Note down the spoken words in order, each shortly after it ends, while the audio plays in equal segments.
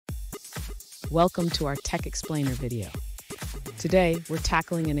Welcome to our Tech Explainer video. Today, we're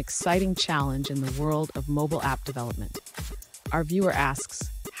tackling an exciting challenge in the world of mobile app development. Our viewer asks,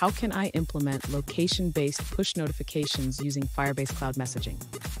 how can I implement location-based push notifications using Firebase Cloud Messaging?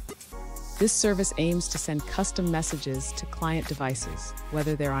 This service aims to send custom messages to client devices,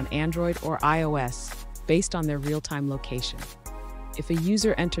 whether they're on Android or iOS, based on their real-time location. If a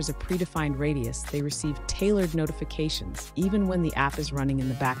user enters a predefined radius, they receive tailored notifications, even when the app is running in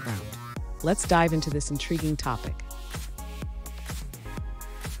the background. Let's dive into this intriguing topic.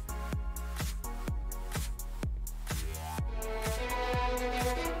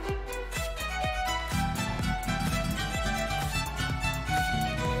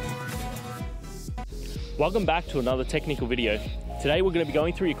 Welcome back to another technical video. Today we're going to be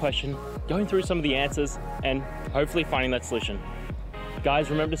going through your question, going through some of the answers, and hopefully finding that solution.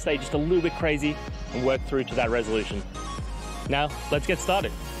 Guys, remember to stay just a little bit crazy and work through to that resolution. Now, let's get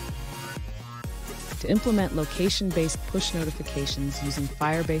started. To implement location-based push notifications using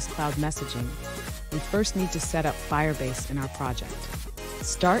Firebase Cloud Messaging, we first need to set up Firebase in our project.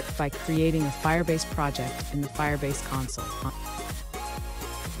 Start by creating a Firebase project in the Firebase console.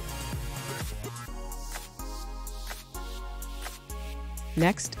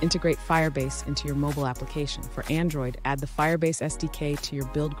 Next, integrate Firebase into your mobile application. For Android, add the Firebase SDK to your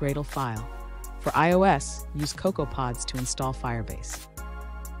build Gradle file. For iOS, use CocoaPods to install Firebase.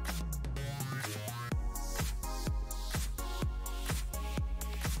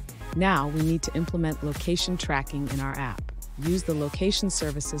 Now, we need to implement location tracking in our app. Use the location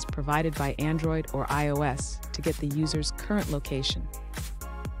services provided by Android or iOS to get the user's current location.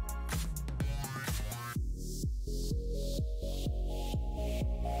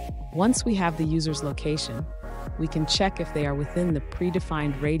 Once we have the user's location, we can check if they are within the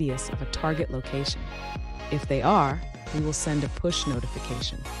predefined radius of a target location. If they are, we will send a push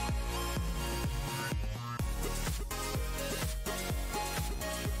notification.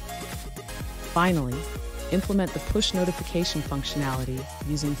 Finally, implement the push notification functionality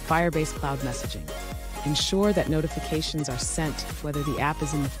using Firebase Cloud Messaging. Ensure that notifications are sent whether the app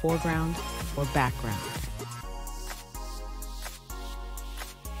is in the foreground or background.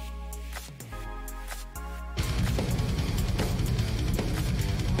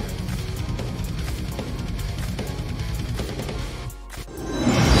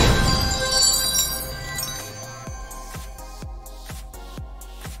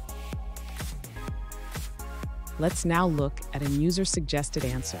 Let's now look at a user-suggested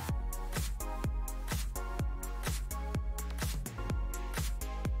answer.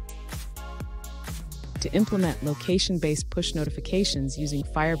 To implement location-based push notifications using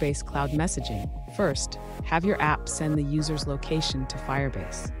Firebase Cloud Messaging, first, have your app send the user's location to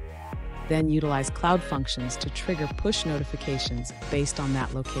Firebase. Then utilize cloud functions to trigger push notifications based on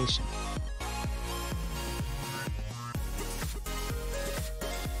that location.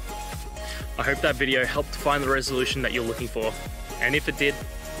 I hope that video helped find the resolution that you're looking for. And if it did,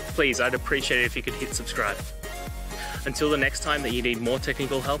 please, I'd appreciate it if you could hit subscribe. Until the next time that you need more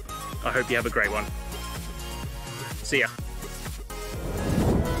technical help, I hope you have a great one. See ya.